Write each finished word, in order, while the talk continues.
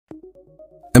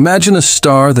Imagine a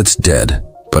star that's dead,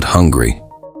 but hungry.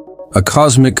 A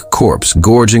cosmic corpse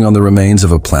gorging on the remains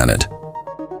of a planet.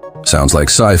 Sounds like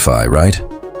sci-fi, right?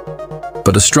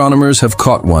 But astronomers have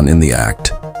caught one in the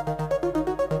act.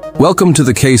 Welcome to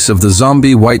the case of the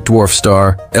zombie white dwarf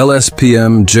star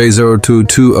LSPM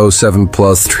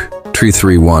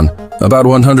J02207+331, about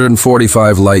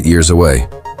 145 light-years away.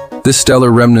 This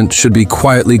stellar remnant should be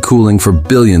quietly cooling for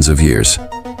billions of years.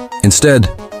 Instead,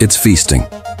 it's feasting.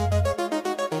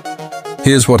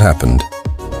 Here's what happened.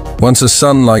 Once a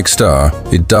sun-like star,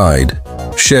 it died,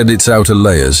 shed its outer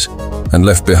layers, and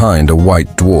left behind a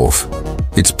white dwarf.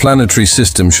 Its planetary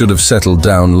system should have settled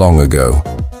down long ago.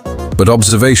 But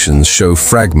observations show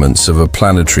fragments of a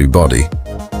planetary body,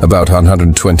 about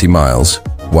 120 miles,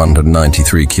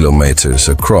 193 kilometers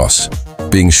across,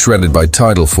 being shredded by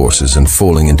tidal forces and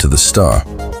falling into the star.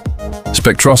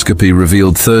 Spectroscopy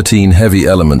revealed 13 heavy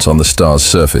elements on the star's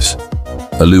surface: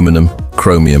 aluminum,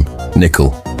 chromium,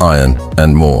 nickel, iron,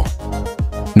 and more.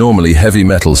 Normally, heavy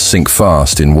metals sink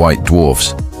fast in white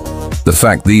dwarfs. The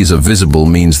fact these are visible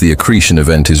means the accretion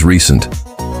event is recent,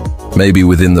 maybe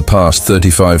within the past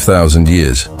 35,000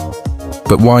 years.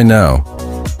 But why now?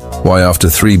 Why after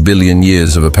 3 billion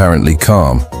years of apparently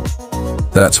calm?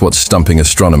 That's what's stumping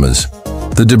astronomers.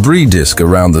 The debris disk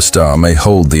around the star may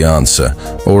hold the answer,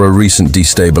 or a recent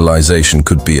destabilization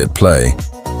could be at play.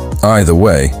 Either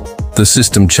way, the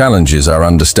system challenges our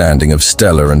understanding of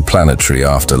stellar and planetary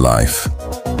afterlife.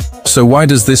 So why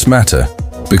does this matter?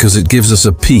 Because it gives us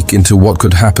a peek into what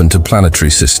could happen to planetary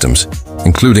systems,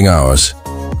 including ours,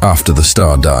 after the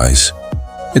star dies.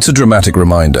 It's a dramatic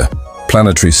reminder.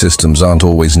 Planetary systems aren't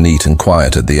always neat and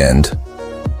quiet at the end.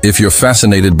 If you're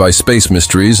fascinated by space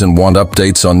mysteries and want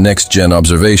updates on next-gen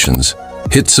observations,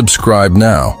 hit subscribe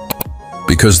now.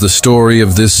 Because the story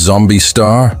of this zombie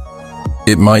star,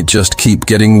 it might just keep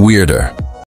getting weirder.